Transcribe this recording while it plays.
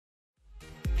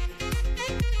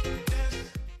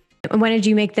And when did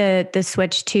you make the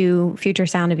switch to Future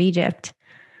Sound of Egypt?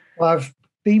 Well, I've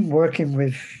been working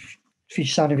with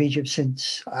Future Sound of Egypt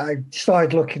since I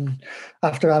started looking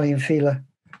after Ali and Fila.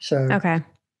 So Okay.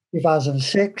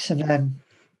 2006,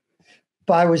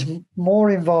 but I was more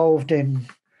involved in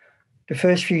the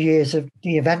first few years of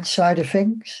the event side of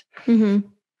things,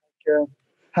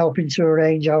 helping to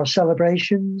arrange our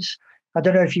celebrations. I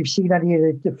don't know if you've seen any of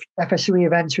the FSOE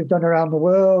events we've done around the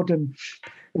world and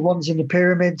the ones in the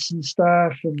pyramids and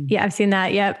stuff. And yeah, I've seen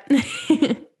that. Yep.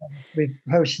 we've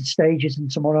hosted stages in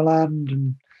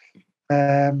Tomorrowland,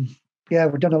 and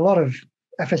we've done a lot of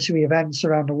FSOE events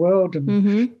around the world,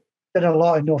 and done a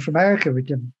lot in North America. We've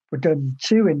done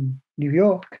 2 in New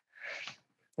York,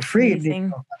 or 3 Amazing. in New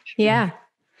York. Actually. Yeah,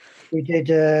 we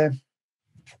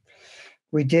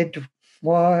did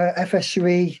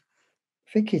FSOE.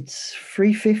 I think it's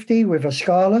 350 with a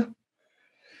Scala.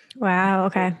 Wow.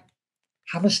 Okay.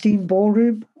 Hammerstein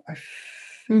Ballroom.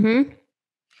 Big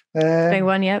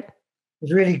one. Yep. It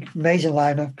was really amazing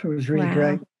lineup. It was really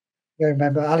great. I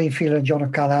remember Ali Fila and John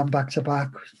O'Callaghan back to back.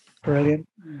 Brilliant.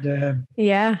 And,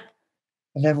 and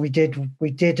then we did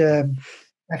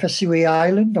FSOE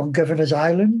Island on Governor's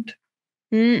Island.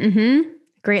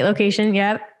 Great location.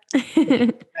 Yep.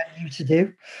 Venue to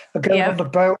do. Going on the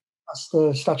boat past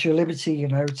the Statue of Liberty,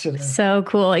 so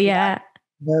cool. Yeah.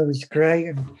 It was great.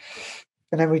 And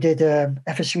then we did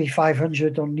FSOE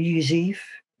 500 on New Year's Eve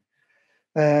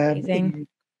in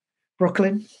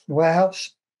Brooklyn, the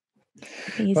warehouse.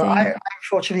 Amazing. But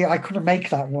unfortunately, I couldn't make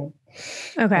that one.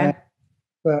 Okay.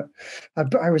 But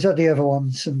I was at the other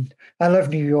ones, and I love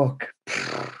New York.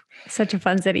 Such a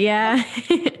fun city. Yeah.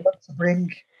 I'd love to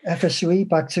bring FSOE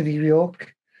back to New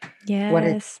York. Yes. When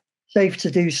it's safe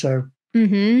to do so.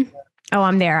 Oh,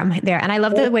 I'm there. And I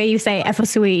love the way you say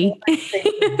FSOE.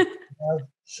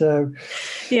 So,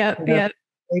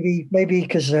 maybe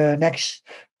because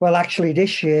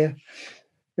this year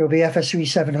it'll be FSOE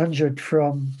 700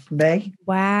 from May.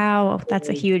 Wow, that's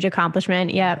a huge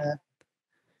accomplishment. Yep.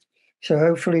 So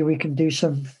hopefully we can do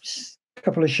a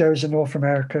couple of shows in North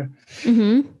America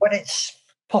when it's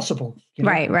possible.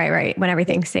 Right. When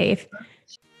everything's safe.